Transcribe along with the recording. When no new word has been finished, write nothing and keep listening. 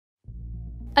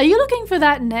Are you looking for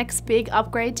that next big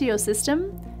upgrade to your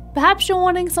system? Perhaps you're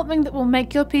wanting something that will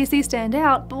make your PC stand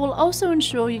out, but will also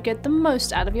ensure you get the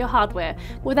most out of your hardware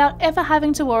without ever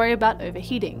having to worry about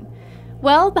overheating.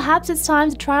 Well, perhaps it's time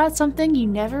to try out something you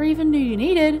never even knew you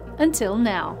needed until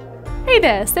now. Hey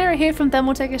there, Sarah here from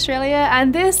Thermaltake Australia,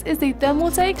 and this is the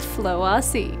Thermaltake Floe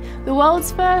RC, the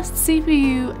world's first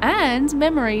CPU and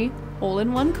memory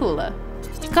all-in-one cooler.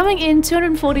 Coming in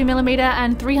 240mm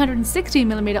and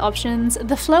 360mm options,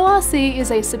 the Floe RC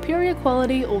is a superior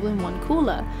quality all-in-one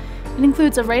cooler. It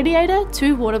includes a radiator,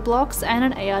 2 water blocks, and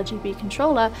an ARGB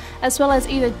controller, as well as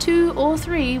either 2 or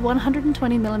 3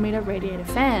 120mm radiator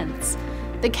fans.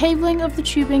 The cabling of the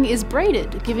tubing is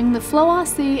braided, giving the Floe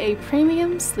RC a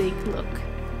premium, sleek look.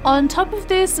 On top of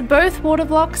this, both water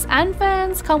blocks and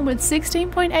fans come with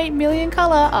 16.8 million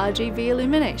colour RGB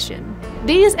illumination.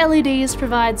 These LEDs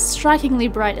provide strikingly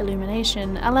bright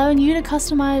illumination, allowing you to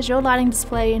customize your lighting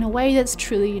display in a way that's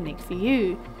truly unique for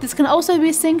you. This can also be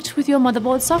synced with your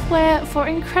motherboard software for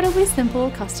incredibly simple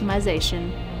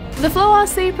customization. The Floe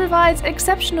RC provides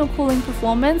exceptional cooling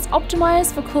performance,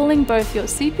 optimized for cooling both your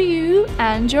CPU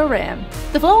and your RAM.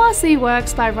 The Floe RC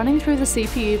works by running through the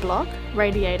CPU block,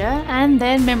 radiator, and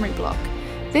then memory block.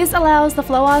 This allows the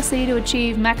Floe RC to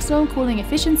achieve maximum cooling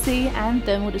efficiency and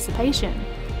thermal dissipation.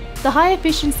 The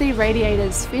high-efficiency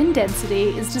radiator's fin density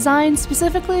is designed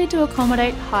specifically to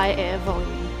accommodate high air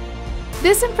volume.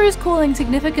 This improves cooling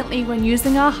significantly when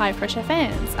using our high-pressure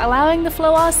fans, allowing the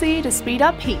Floe RC to speed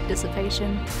up heat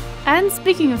dissipation. And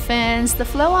speaking of fans, the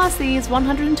Floe RC's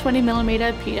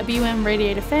 120mm PWM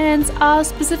radiator fans are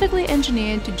specifically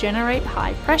engineered to generate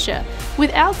high pressure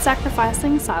without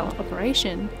sacrificing silent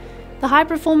operation. The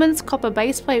high-performance copper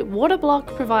baseplate water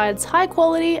block provides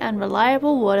high-quality and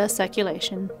reliable water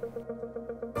circulation.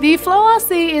 The Floe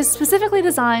RC is specifically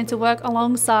designed to work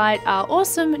alongside our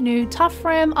awesome new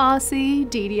TOUGHRAM RC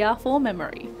DDR4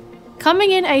 memory. Coming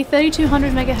in a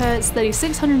 3200MHz,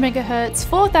 3600MHz,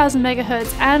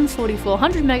 4000MHz and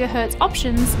 4400MHz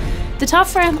options, the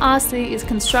TOUGHRAM RC is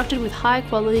constructed with high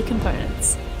quality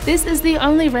components. This is the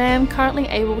only RAM currently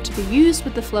able to be used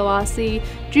with the Floe RC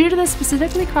due to the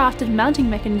specifically crafted mounting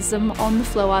mechanism on the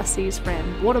Floe RC's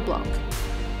RAM water block.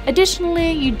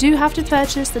 Additionally, you do have to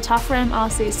purchase the TOUGHRAM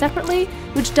RC separately,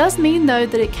 which does mean though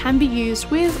that it can be used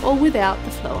with or without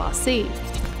the Floe RC.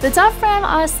 The TOUGHRAM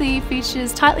RC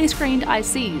features tightly screened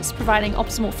ICs, providing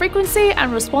optimal frequency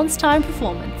and response time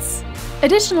performance.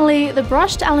 Additionally, the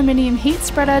brushed aluminium heat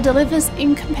spreader delivers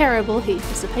incomparable heat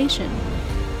dissipation.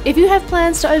 If you have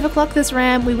plans to overclock this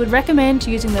RAM, we would recommend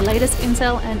using the latest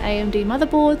Intel and AMD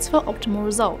motherboards for optimal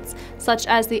results, such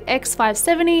as the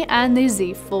X570 and the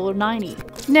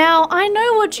Z490. Now, I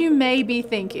know what you may be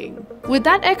thinking. With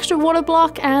that extra water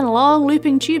block and long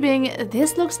looping tubing,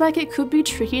 this looks like it could be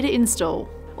tricky to install.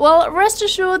 Well, rest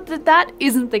assured that that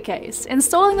isn't the case.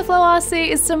 Installing the Floe RC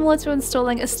is similar to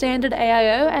installing a standard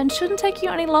AIO and shouldn't take you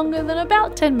any longer than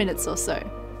about 10 minutes or so.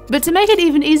 But to make it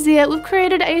even easier, we've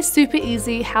created a super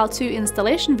easy how-to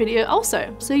installation video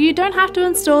also, so you don't have to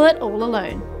install it all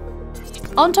alone.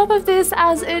 On top of this,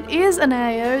 as it is an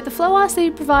AIO, the Floe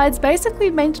RC provides basically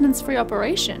maintenance-free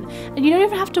operation, and you don't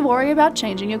even have to worry about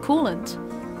changing your coolant.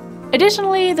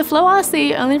 Additionally, the Floe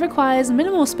RC only requires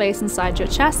minimal space inside your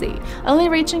chassis, only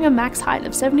reaching a max height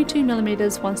of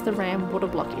 72mm once the RAM water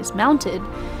block is mounted.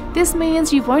 This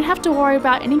means you won't have to worry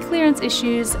about any clearance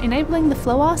issues, enabling the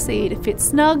Floe RC to fit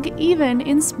snug even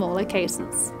in smaller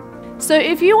cases. So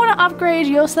if you want to upgrade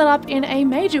your setup in a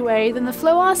major way, then the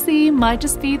Floe RC might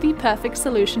just be the perfect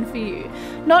solution for you.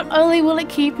 Not only will it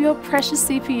keep your precious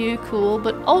CPU cool,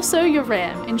 but also your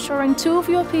RAM, ensuring 2 of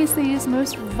your PC's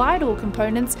most vital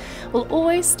components will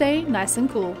always stay nice and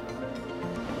cool.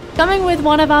 Coming with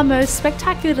one of our most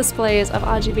spectacular displays of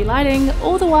RGB lighting,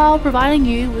 all the while providing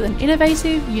you with an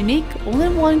innovative, unique,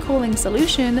 all-in-one cooling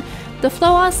solution, the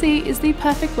Floe RC is the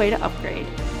perfect way to upgrade.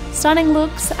 Stunning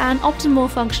looks and optimal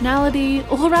functionality,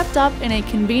 all wrapped up in a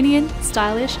convenient,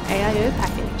 stylish AIO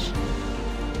package.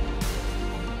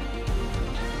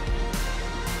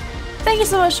 Thank you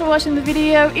so much for watching the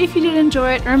video. If you did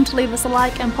enjoy it, remember to leave us a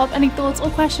like and pop any thoughts or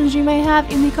questions you may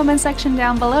have in the comment section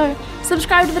down below.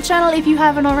 Subscribe to the channel if you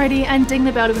haven't already, and ding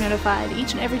the bell to be notified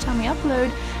each and every time we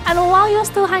upload. And while you're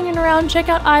still hanging around, check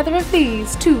out either of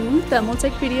these 2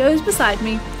 Thermaltake videos beside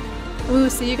me. We will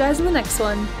see you guys in the next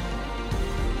one.